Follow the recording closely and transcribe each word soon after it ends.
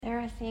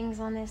things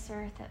on this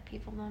earth that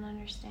people don't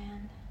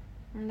understand.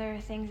 And there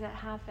are things that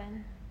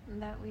happen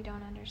that we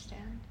don't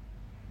understand.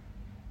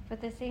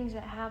 But the things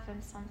that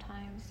happen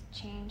sometimes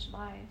change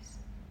lives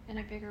in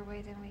a bigger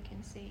way than we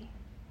can see.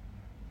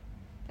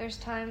 There's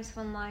times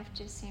when life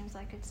just seems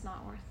like it's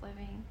not worth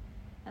living,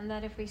 and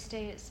that if we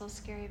stay, it's so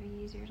scary it'd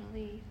be easier to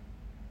leave.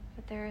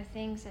 But there are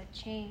things that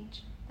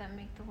change that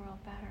make the world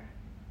better.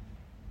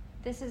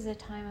 This is a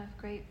time of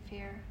great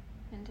fear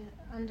and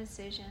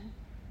indecision,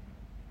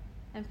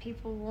 and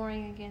people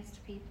warring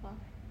against people.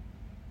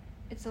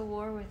 It's a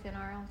war within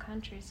our own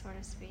country, so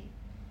to speak,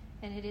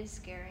 and it is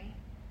scary,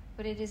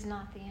 but it is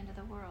not the end of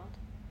the world.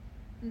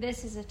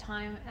 This is a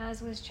time,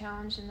 as was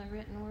challenged in the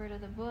written word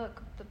of the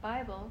book, the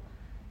Bible,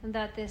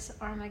 that this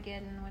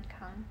Armageddon would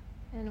come,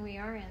 and we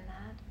are in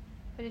that,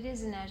 but it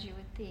isn't as you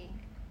would think.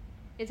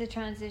 It's a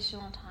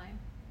transitional time.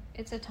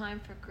 It's a time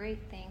for great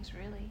things,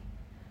 really.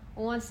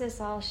 Once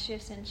this all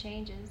shifts and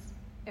changes,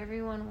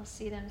 everyone will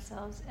see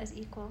themselves as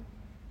equal.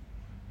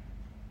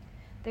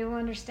 They will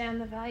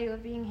understand the value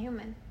of being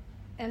human,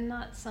 and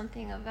not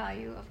something of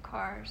value of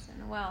cars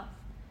and wealth,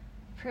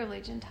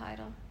 privilege and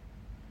title.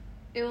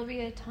 It will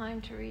be a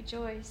time to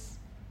rejoice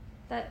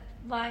that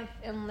life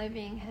and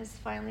living has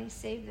finally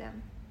saved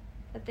them,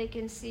 that they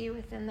can see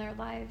within their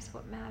lives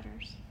what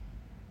matters.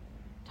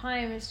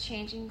 Time is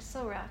changing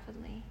so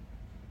rapidly,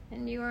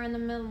 and you are in the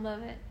middle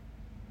of it.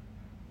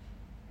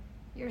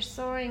 You're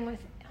soaring with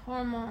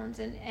hormones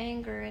and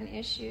anger and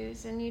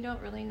issues, and you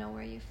don't really know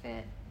where you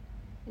fit.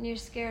 And you're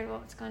scared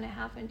what's going to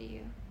happen to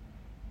you.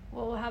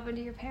 What will happen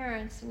to your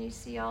parents? And you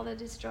see all the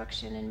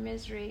destruction and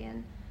misery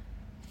and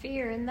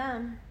fear in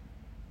them,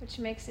 which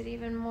makes it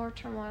even more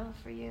turmoil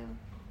for you.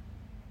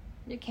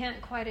 You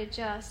can't quite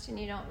adjust, and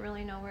you don't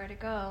really know where to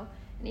go.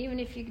 And even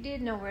if you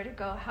did know where to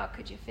go, how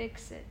could you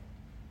fix it?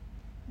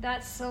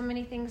 That's so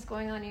many things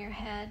going on in your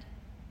head.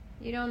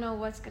 You don't know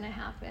what's going to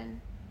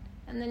happen.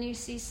 And then you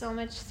see so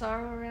much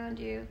sorrow around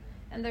you,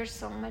 and there's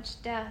so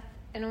much death.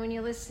 And when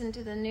you listen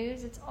to the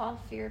news, it's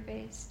all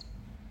fear-based.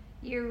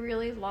 You're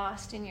really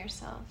lost in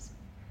yourselves,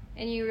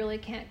 and you really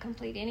can't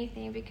complete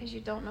anything because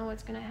you don't know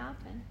what's going to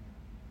happen.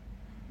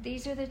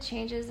 These are the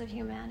changes of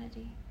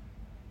humanity.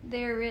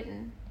 They're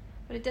written,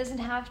 but it doesn't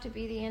have to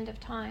be the end of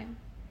time,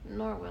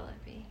 nor will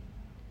it be.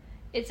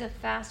 It's a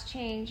fast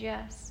change,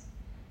 yes,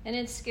 and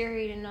it's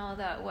scary to know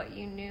that what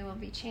you knew will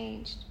be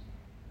changed.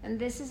 And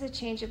this is a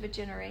change of a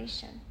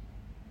generation.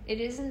 It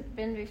isn't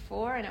been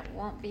before, and it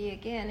won't be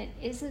again. It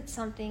isn't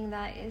something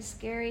that is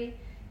scary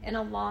and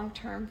a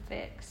long-term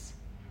fix.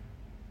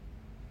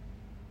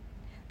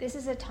 This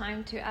is a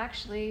time to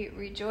actually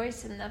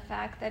rejoice in the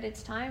fact that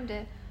it's time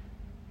to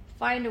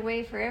find a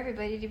way for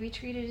everybody to be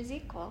treated as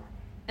equal,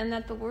 and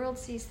that the world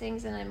sees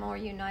things in a more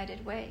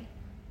united way.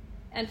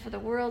 And for the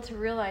world to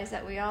realize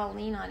that we all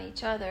lean on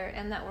each other,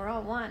 and that we're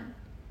all one,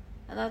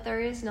 and that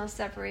there is no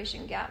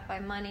separation gap by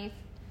money,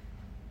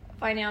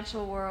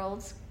 financial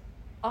worlds,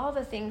 all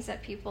the things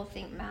that people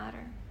think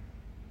matter.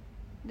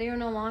 They are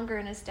no longer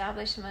an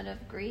establishment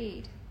of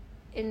greed.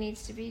 It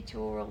needs to be to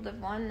a world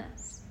of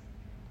oneness.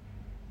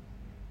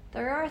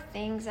 There are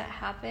things that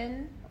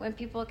happen when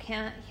people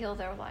can't heal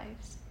their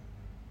lives.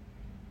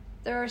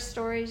 There are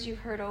stories you've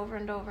heard over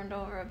and over and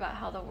over about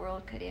how the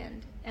world could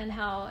end, and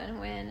how and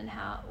when and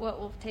what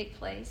will take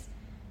place.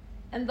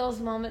 And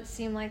those moments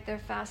seem like they're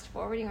fast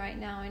forwarding right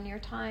now in your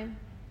time,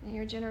 in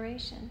your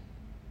generation.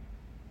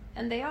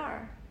 And they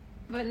are,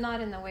 but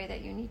not in the way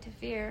that you need to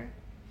fear.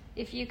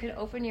 If you can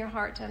open your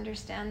heart to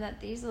understand that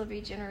these will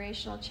be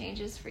generational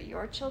changes for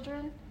your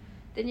children,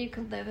 then you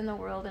can live in the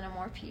world in a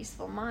more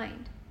peaceful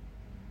mind.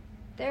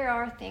 There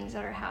are things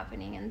that are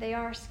happening, and they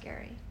are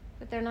scary,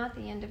 but they're not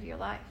the end of your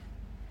life.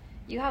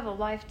 You have a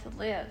life to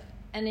live,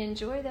 and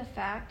enjoy the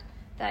fact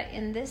that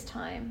in this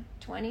time,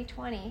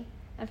 2020,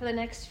 and for the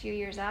next few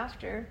years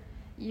after,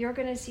 you're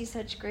going to see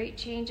such great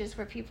changes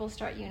where people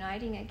start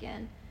uniting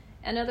again,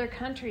 and other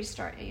countries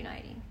start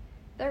uniting.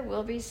 There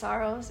will be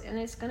sorrows, and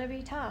it's going to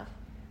be tough,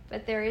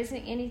 but there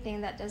isn't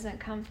anything that doesn't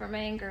come from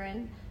anger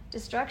and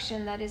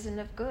destruction that isn't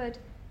of good.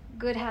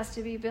 Good has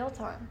to be built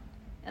on,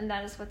 and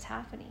that is what's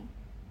happening.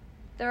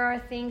 There are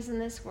things in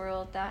this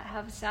world that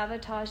have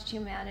sabotaged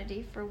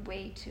humanity for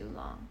way too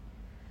long.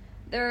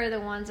 There are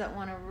the ones that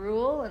want to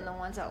rule and the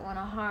ones that want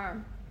to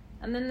harm.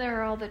 And then there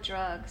are all the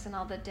drugs and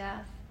all the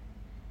death.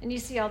 And you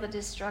see all the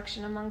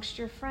destruction amongst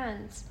your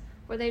friends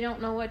where they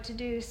don't know what to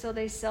do, so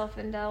they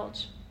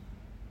self-indulge.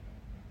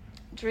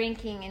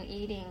 Drinking and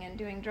eating and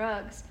doing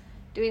drugs,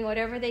 doing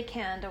whatever they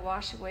can to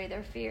wash away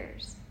their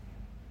fears.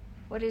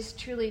 What is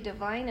truly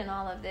divine in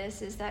all of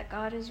this is that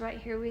God is right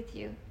here with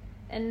you.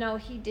 And no,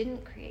 he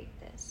didn't create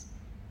this.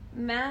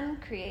 Man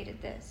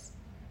created this.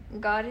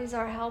 God is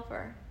our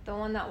helper, the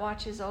one that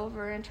watches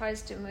over and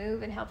tries to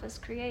move and help us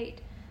create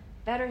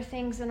better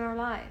things in our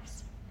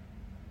lives.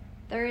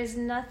 There is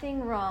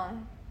nothing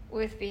wrong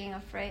with being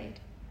afraid,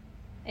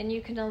 and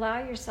you can allow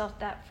yourself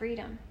that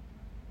freedom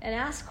and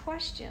ask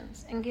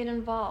questions and get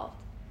involved.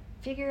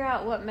 Figure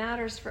out what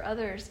matters for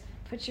others.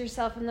 Put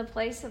yourself in the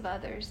place of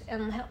others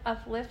and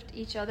uplift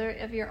each other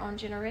of your own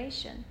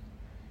generation.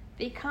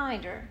 Be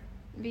kinder.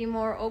 Be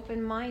more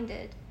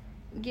open-minded.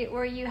 Get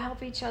where you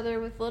help each other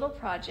with little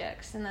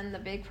projects, and then the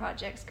big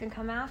projects can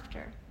come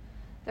after.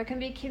 There can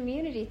be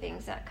community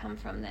things that come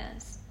from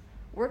this.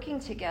 Working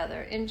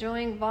together,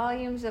 enjoying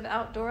volumes of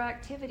outdoor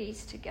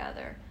activities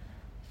together,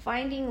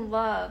 finding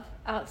love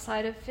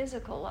outside of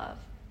physical love,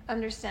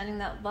 understanding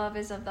that love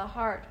is of the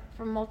heart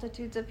for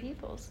multitudes of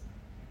peoples.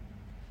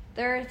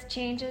 There are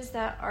changes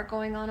that are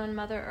going on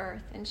Mother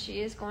Earth, and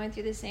she is going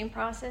through the same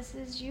process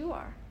as you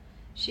are.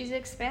 She's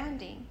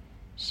expanding,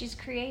 she's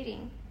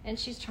creating, and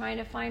she's trying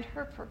to find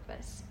her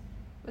purpose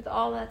with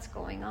all that's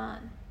going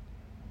on.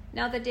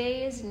 Now the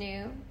day is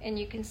new, and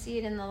you can see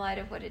it in the light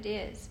of what it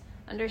is.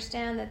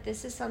 Understand that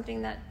this is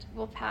something that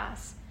will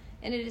pass,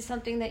 and it is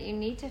something that you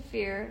need to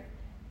fear,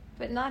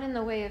 but not in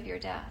the way of your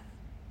death.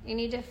 You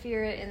need to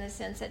fear it in the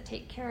sense that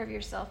take care of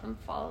yourself and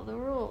follow the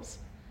rules,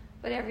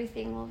 but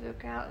everything will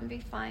work out and be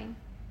fine.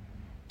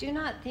 Do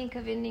not think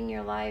of ending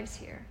your lives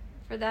here,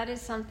 for that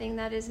is something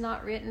that is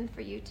not written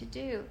for you to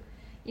do.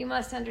 You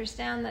must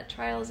understand that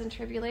trials and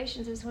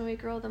tribulations is when we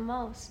grow the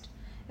most.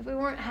 If we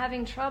weren't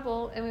having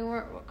trouble and we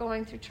weren't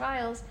going through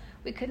trials,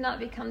 we could not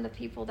become the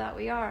people that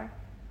we are.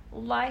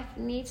 Life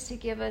needs to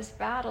give us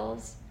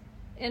battles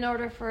in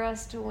order for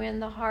us to win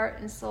the heart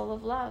and soul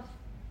of love.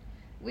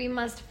 We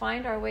must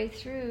find our way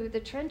through the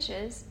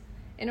trenches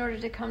in order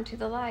to come to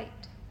the light.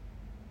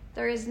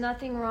 There is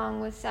nothing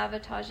wrong with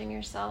sabotaging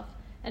yourself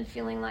and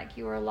feeling like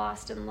you are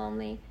lost and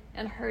lonely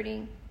and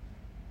hurting.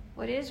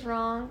 What is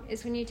wrong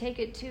is when you take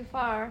it too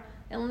far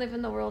and live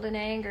in the world in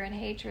anger and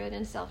hatred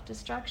and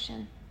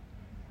self-destruction.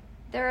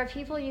 There are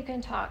people you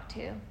can talk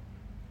to,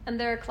 and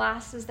there are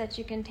classes that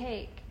you can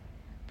take,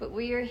 but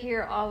we are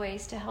here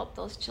always to help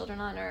those children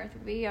on earth.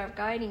 We are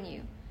guiding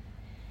you.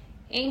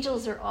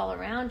 Angels are all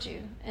around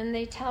you, and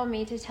they tell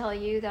me to tell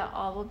you that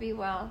all will be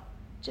well.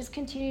 Just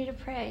continue to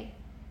pray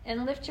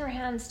and lift your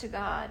hands to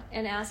God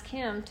and ask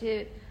Him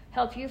to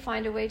help you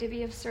find a way to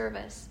be of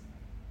service.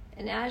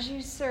 And as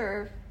you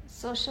serve,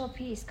 so shall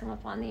peace come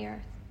upon the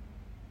earth.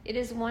 It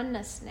is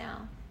oneness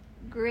now.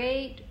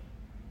 Great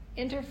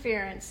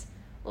interference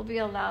will be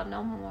allowed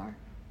no more.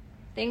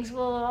 Things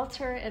will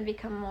alter and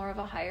become more of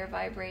a higher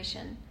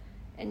vibration,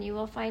 and you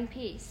will find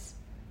peace.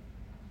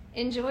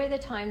 Enjoy the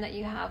time that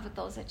you have with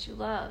those that you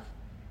love,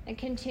 and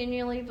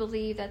continually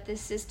believe that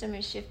this system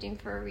is shifting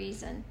for a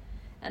reason,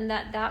 and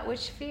that that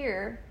which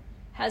fear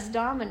has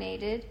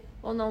dominated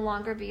will no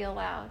longer be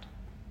allowed.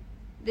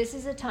 This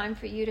is a time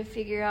for you to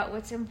figure out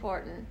what's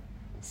important.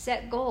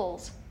 Set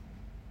goals.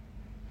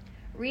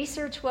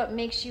 Research what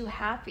makes you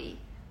happy.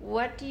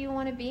 What do you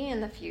want to be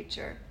in the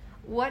future?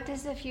 What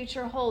does the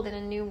future hold in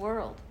a new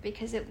world?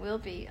 Because it will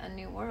be a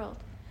new world.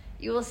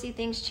 You will see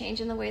things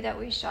change in the way that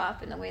we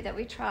shop, in the way that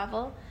we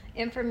travel.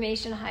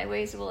 Information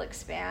highways will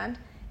expand.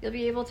 You'll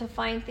be able to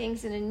find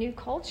things in a new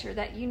culture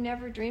that you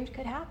never dreamed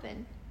could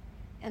happen.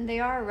 And they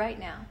are right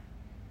now.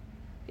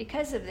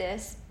 Because of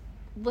this,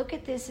 look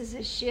at this as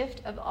a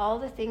shift of all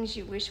the things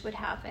you wish would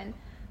happen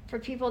for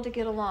people to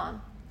get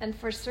along and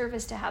for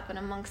service to happen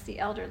amongst the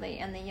elderly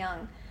and the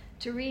young,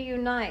 to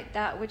reunite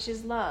that which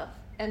is love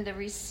and to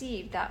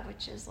receive that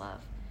which is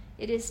love.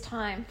 It is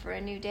time for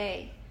a new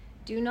day.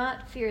 Do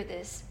not fear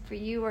this, for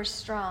you are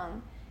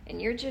strong,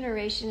 and your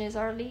generation is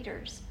our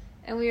leaders.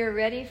 And we are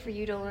ready for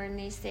you to learn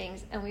these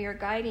things, and we are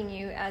guiding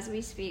you as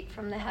we speak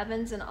from the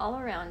heavens and all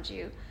around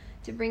you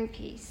to bring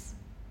peace.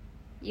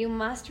 You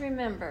must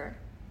remember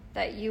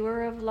that you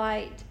are of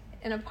light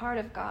and a part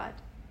of God,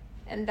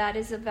 and that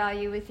is a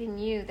value within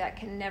you that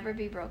can never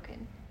be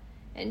broken.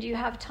 And you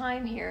have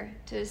time here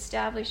to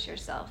establish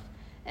yourself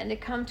and to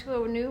come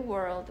to a new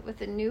world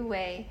with a new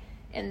way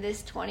in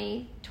this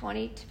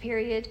 2020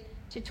 period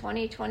to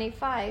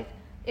 2025.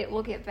 It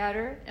will get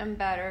better and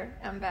better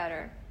and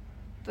better.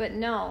 But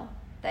know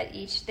that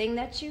each thing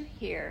that you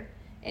hear,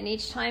 and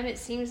each time it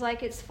seems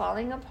like it's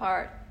falling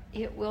apart,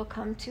 it will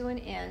come to an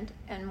end,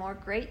 and more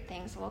great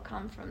things will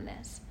come from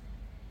this.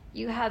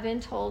 You have been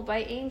told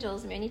by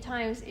angels many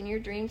times in your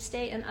dream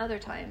state and other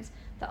times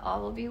that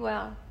all will be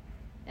well.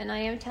 And I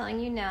am telling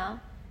you now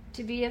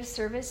to be of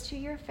service to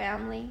your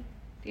family,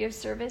 be of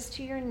service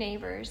to your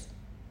neighbors,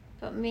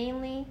 but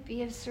mainly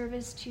be of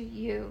service to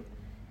you.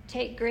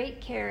 Take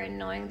great care in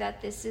knowing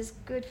that this is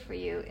good for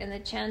you in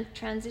the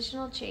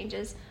transitional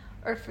changes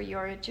or for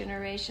your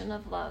generation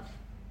of love.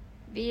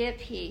 Be at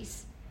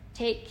peace.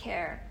 Take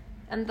care.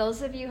 And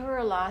those of you who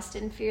are lost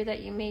in fear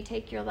that you may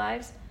take your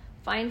lives,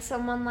 find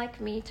someone like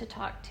me to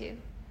talk to.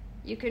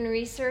 You can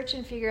research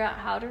and figure out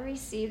how to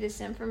receive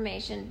this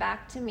information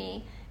back to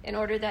me in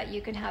order that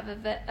you can have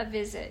a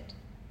visit.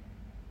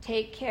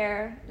 Take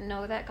care.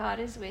 Know that God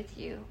is with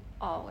you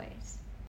always.